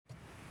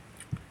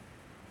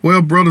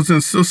Well, brothers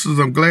and sisters,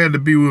 I'm glad to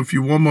be with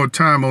you one more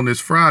time on this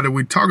Friday.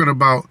 We're talking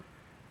about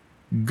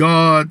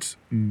God's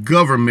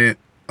government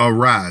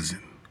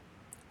arising.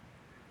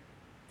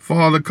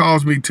 Father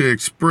calls me to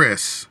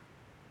express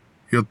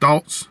your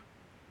thoughts,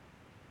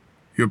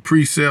 your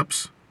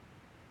precepts,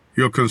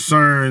 your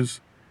concerns,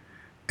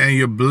 and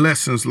your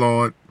blessings,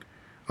 Lord,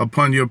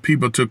 upon your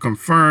people, to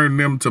confirm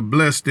them, to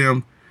bless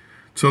them,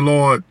 to,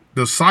 Lord,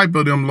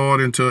 disciple them, Lord,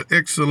 into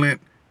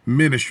excellent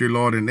ministry,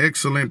 Lord, and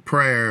excellent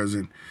prayers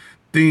and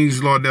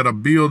things, Lord, that'll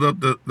build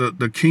up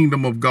the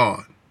kingdom of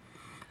God.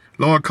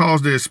 Lord,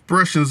 cause the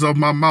expressions of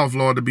my mouth,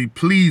 Lord, to be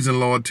pleasing,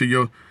 Lord, to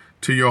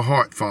your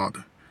heart,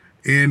 Father.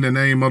 In the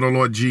name of the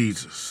Lord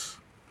Jesus.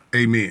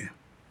 Amen.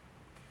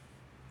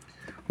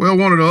 Well,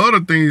 one of the other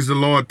things the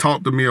Lord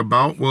talked to me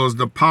about was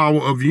the power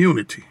of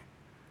unity.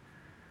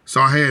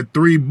 So I had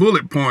 3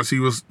 bullet points he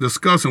was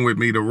discussing with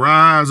me: the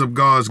rise of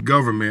God's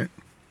government,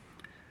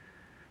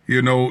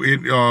 in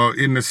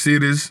the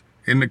cities,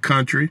 in the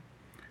country,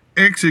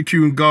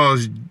 executing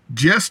God's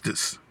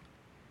justice,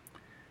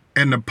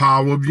 and the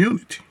power of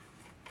unity.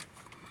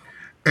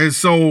 And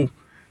so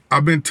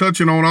I've been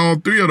touching on all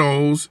 3 of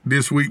those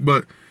this week,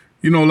 but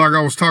like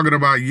I was talking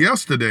about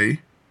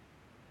yesterday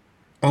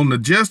on the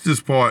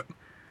justice part,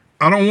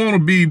 I don't want to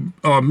be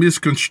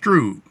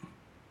misconstrued.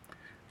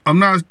 I'm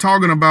not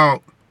talking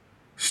about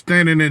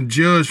standing in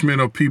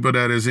judgment of people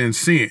that is in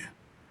sin,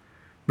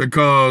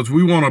 because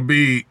we want to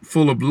be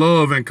full of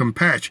love and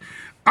compassion.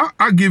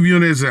 I'll give you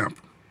an example.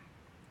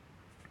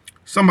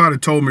 Somebody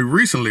told me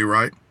recently,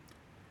 right?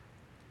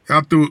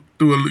 I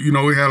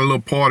we had a little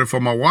party for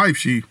my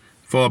wife,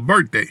 for her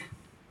birthday.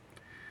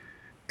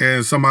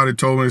 And somebody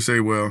told me to say,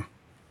 well,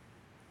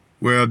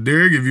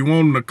 Derek, if you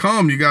want them to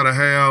come, you got to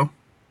have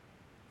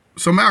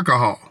some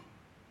alcohol.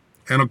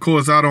 And of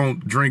course, I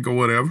don't drink or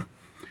whatever.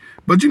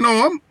 But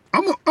I'm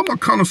a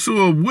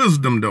connoisseur of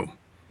wisdom, though.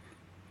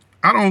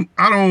 I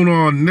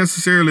don't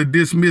necessarily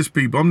dismiss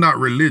people. I'm not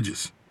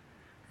religious.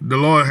 The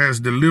Lord has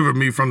delivered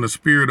me from the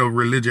spirit of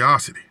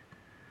religiosity.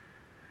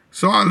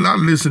 So I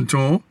listened to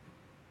him,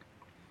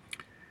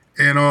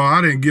 and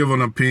I didn't give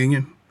an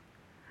opinion.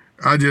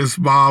 I was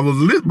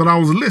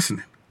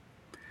listening.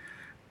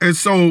 And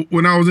so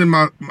when I was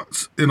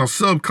in a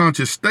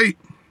subconscious state,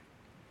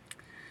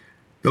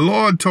 the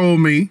Lord told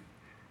me,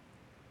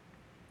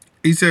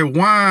 he said,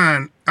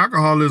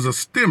 alcohol is a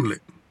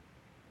stimulant.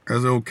 I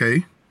said,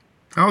 okay.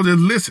 I was just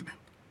listening.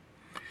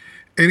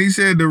 And he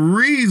said, the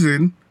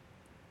reason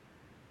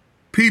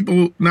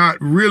people not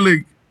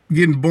really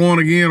getting born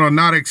again or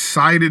not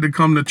excited to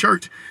come to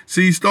church.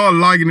 See, he started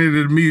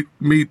likening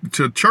it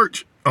to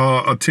church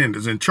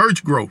attendance and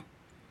church growth.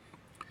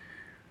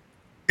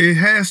 It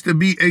has to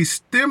be a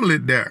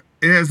stimulant there.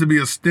 It has to be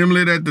a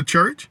stimulant at the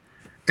church.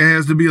 It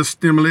has to be a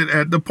stimulant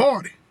at the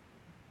party.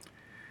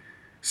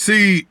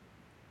 See,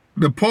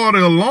 the party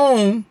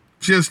alone,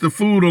 just the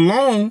food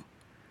alone,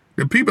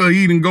 the people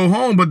eat and go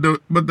home, but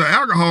the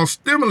alcohol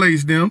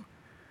stimulates them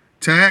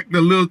to act a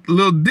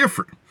little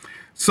different.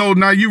 So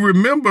now you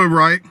remember,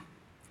 right?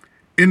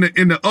 In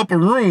the upper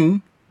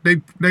room,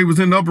 they was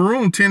in the upper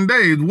room 10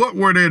 days. What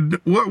were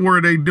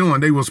they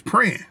doing? They was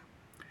praying.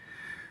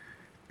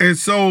 And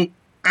so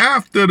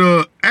after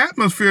the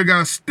atmosphere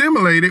got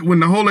stimulated, when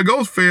the Holy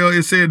Ghost fell,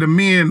 it said the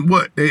men,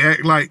 they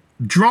act like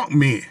drunk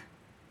men.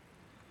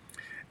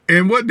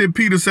 And what did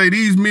Peter say?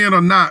 These men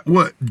are not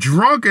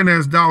drunken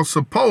as thou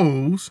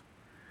suppose,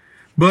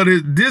 but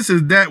this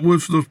is that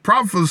which was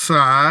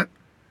prophesied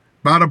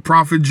by the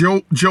prophet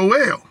Joel,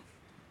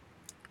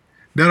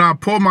 that I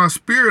pour my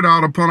spirit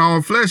out upon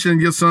all flesh,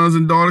 and your sons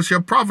and daughters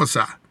shall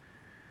prophesy.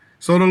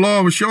 So the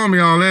Lord was showing me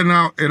all that,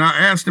 and I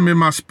asked him in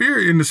the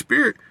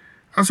spirit,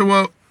 I said,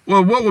 well,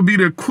 what would be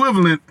the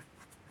equivalent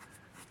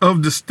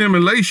of the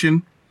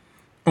stimulation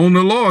on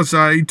the Lord's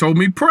side? He told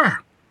me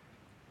prayer.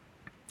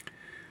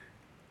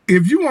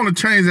 If you want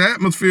to change the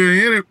atmosphere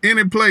in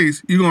any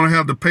place, you're going to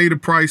have to pay the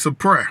price of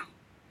prayer.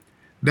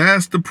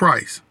 That's the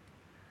price.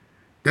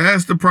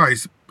 That's the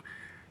price.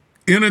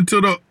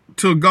 Enter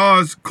to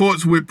God's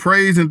courts with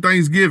praise and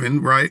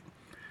thanksgiving, right?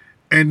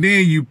 And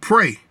then you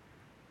pray.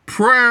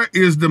 Prayer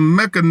is the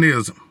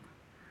mechanism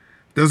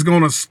that's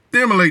going to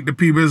stimulate the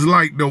people. It's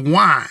like the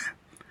wine.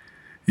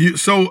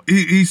 So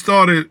he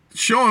started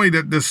showing me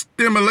that the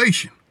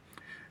stimulation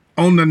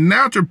on the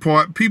natural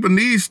part, people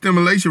need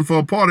stimulation for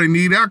a part. They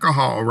need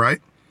alcohol, right?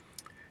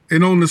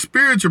 And on the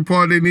spiritual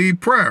part, they need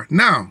prayer.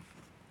 Now,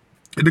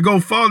 to go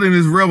further in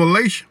his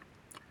revelation,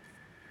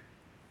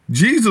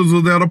 Jesus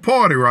was at a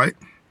party, right?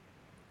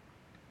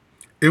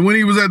 And when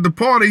he was at the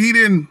party, he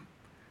didn't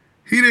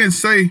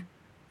say,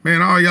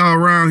 man, all y'all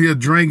around here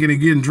drinking and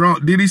getting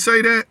drunk. Did he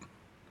say that?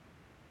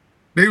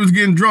 They was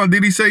getting drunk.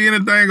 Did he say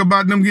anything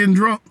about them getting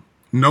drunk?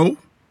 No.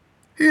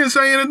 He didn't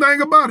say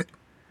anything about it.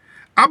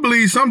 I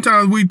believe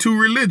sometimes we too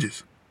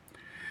religious.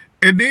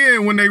 And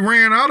then when they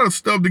ran out of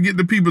stuff to get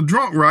the people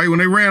drunk, right? When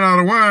they ran out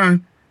of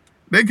wine,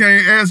 they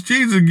can't ask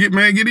Jesus, get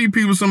these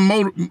people some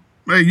more.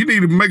 Hey, you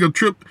need to make a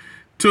trip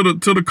to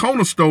the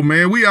corner store,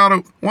 man. We out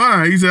of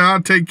wine. He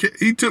said,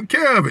 he took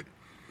care of it.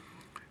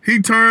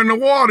 He turned the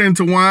water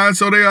into wine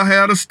so they'll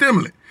have a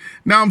stimulant.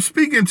 Now I'm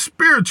speaking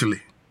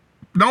spiritually.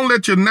 Don't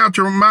let your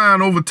natural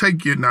mind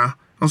overtake you now.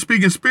 I'm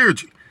speaking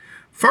spiritually.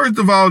 First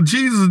of all,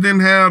 Jesus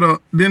didn't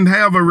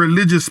have a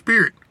religious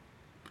spirit.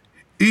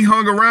 He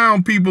hung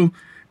around people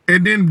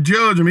and didn't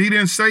judge them. He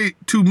didn't say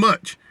too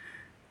much.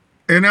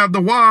 And after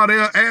a while,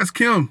 they'll ask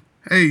him,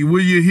 hey,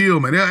 will you heal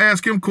me? They'll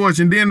ask him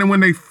questions. Then when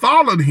they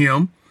followed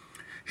him,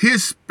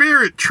 his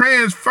spirit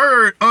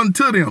transferred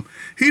unto them.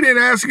 He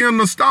didn't ask them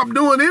to stop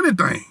doing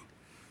anything.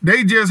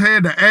 They just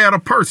had to add a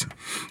person.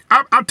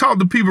 I talked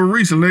to people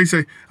recently. They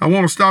say, I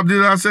want to stop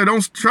this. I said,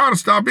 don't try to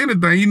stop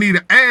anything. You need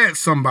to add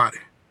somebody.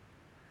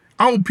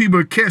 I hope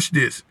people catch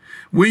this.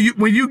 When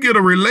you get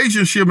a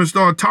relationship and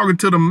start talking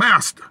to the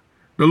master,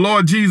 the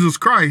Lord Jesus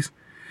Christ,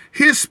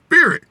 his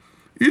spirit,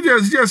 you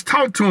just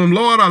talk to him.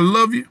 Lord, I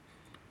love you.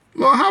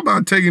 Lord, how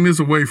about taking this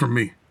away from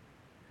me?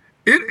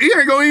 He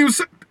ain't going to even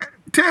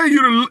tell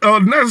you to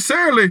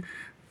necessarily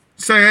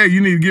say, hey,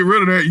 you need to get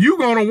rid of that. You're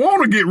going to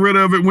want to get rid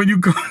of it when you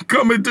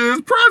come into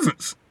his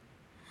presence.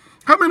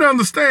 How many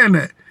understand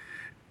that?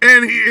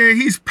 And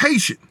he's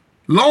patient,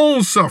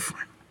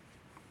 long-suffering.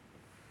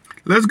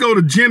 Let's go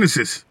to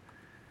Genesis,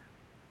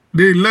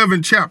 the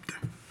 11th chapter.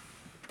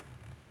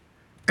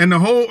 And the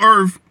whole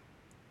earth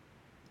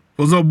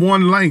was of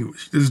one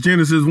language. This is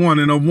Genesis 1,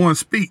 and of one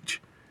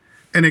speech.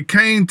 And it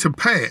came to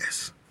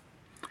pass,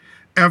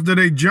 after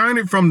they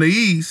journeyed from the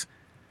east,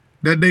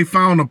 that they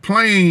found a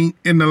plain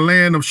in the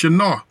land of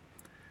Shinar,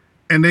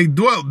 and they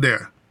dwelt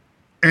there.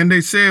 And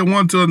they said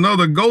one to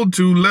another, go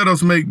to, let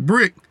us make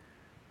brick,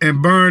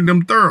 and burn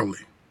them thoroughly.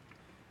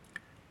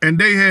 And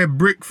they had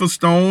brick for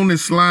stone, and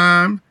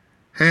slime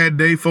had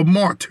they for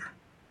mortar.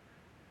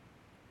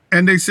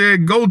 And they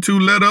said, go to,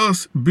 let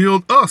us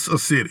build us a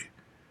city,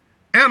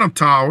 and a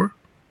tower,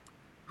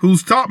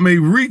 whose top may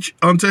reach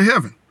unto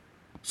heaven.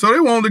 So they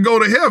wanted to go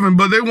to heaven,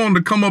 but they wanted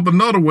to come up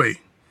another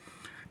way.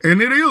 And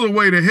it is a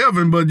way to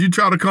heaven, but you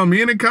try to come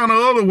any kind of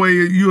other way,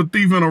 you're a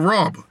thief and a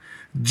robber.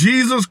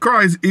 Jesus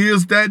Christ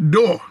is that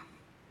door.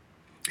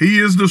 He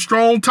is the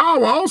strong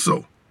tower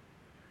also.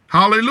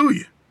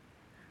 Hallelujah.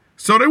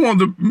 So they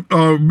wanted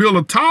to build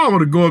a tower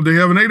to go up to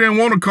heaven. They didn't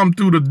want to come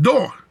through the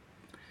door.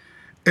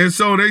 And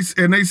so they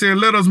said,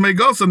 let us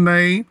make us a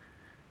name,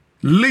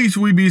 lest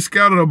we be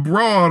scattered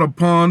abroad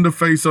upon the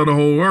face of the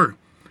whole earth.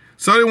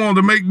 So they wanted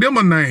to make them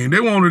a name.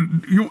 They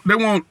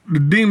want the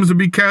demons to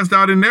be cast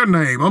out in their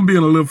name. I'm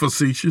being a little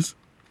facetious.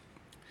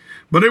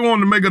 But they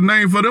wanted to make a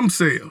name for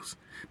themselves.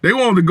 They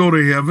wanted to go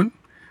to heaven,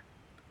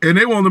 and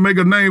they wanted to make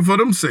a name for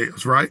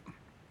themselves, right?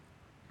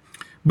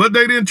 But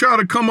they didn't try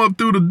to come up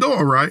through the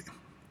door, right?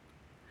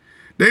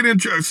 They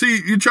didn't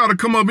you try to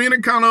come up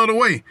any kind of other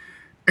way.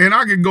 And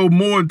I could go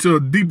more into a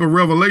deeper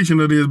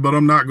revelation of this, but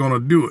I'm not going to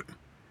do it.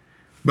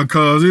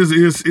 Because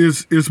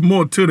it's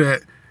more to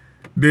that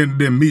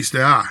than meets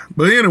the eye.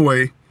 But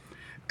anyway,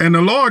 and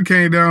the Lord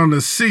came down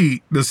to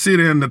see the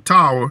city and the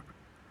tower,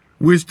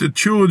 which the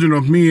children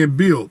of men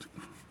built.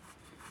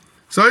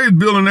 So they're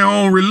building their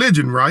own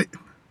religion, right?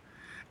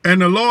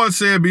 And the Lord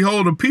said,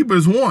 behold, the people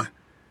is one,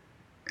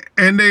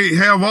 and they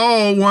have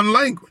all one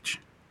language.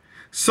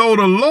 So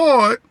the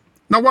Lord,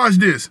 now watch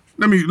this.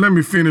 Let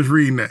me finish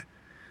reading that.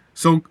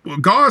 So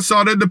God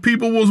saw that the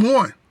people was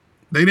one.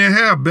 They didn't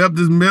have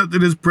Baptist,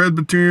 Methodist,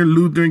 Presbyterian,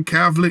 Lutheran,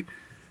 Catholic,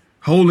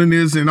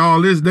 holiness, and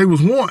all this. They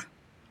was one.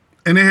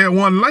 And they had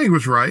one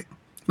language, right?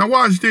 Now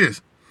watch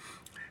this.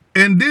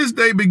 And this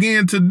they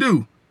began to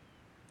do.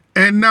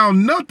 And now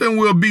nothing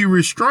will be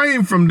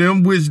restrained from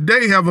them which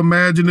they have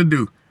imagined to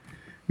do.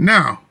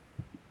 Now,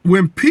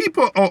 when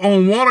people are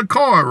on one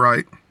accord,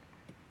 right,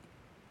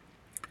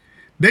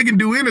 they can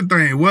do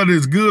anything, whether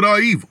it's good or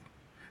evil.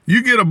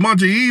 You get a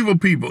bunch of evil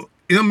people,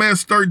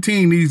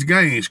 MS-13, these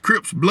gangs,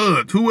 Crips,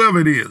 Bloods, whoever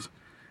it is,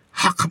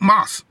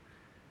 Hamas,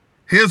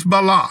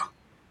 Hezbollah,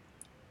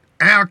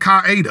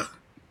 Al-Qaeda,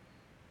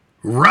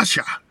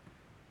 Russia,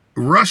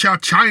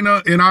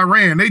 China, and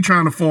Iran, they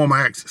trying to form an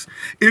axis.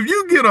 If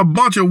you get a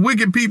bunch of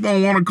wicked people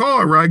on one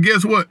accord, right,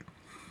 guess what?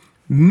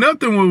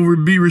 Nothing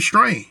will be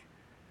restrained.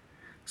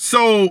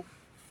 So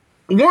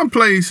one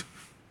place,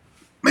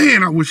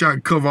 man, I wish I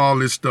could cover all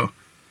this stuff.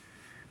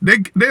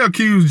 They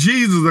accuse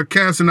Jesus of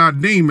casting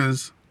out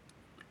demons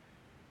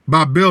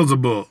by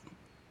Beelzebub.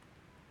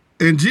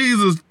 And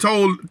Jesus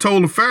told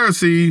the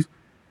Pharisees,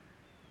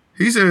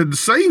 he said,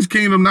 Satan's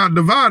kingdom not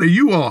divided,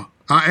 you are.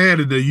 I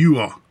added that you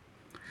are.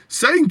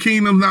 Satan's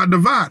kingdom not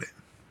divided.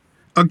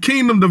 A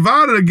kingdom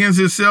divided against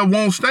itself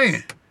won't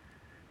stand.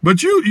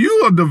 But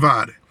you are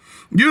divided.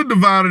 You're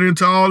divided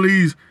into all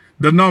these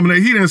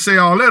denominations. He didn't say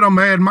all that. I'm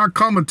adding my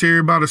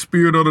commentary by the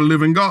Spirit of the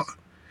living God.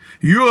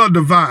 You are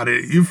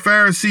divided. You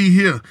Pharisee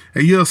here,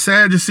 and you're a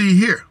Sadducee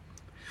here.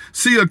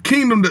 See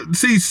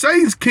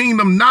Satan's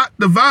kingdom not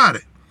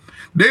divided.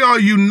 They are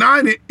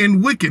united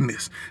in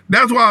wickedness.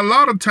 That's why a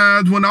lot of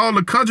times when all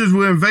the countries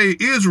will invade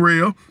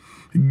Israel,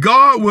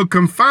 God will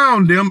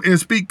confound them and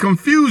speak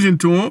confusion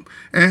to them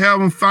and have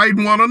them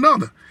fighting one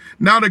another.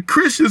 Now the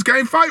Christians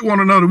can't fight one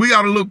another. We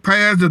got to look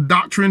past the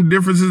doctrine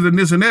differences and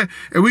this and that,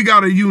 and we got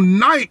to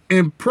unite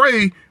and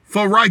pray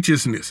for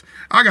righteousness.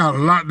 I got a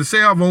lot to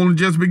say. I've only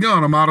just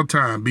begun. I'm out of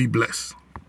time. Be blessed.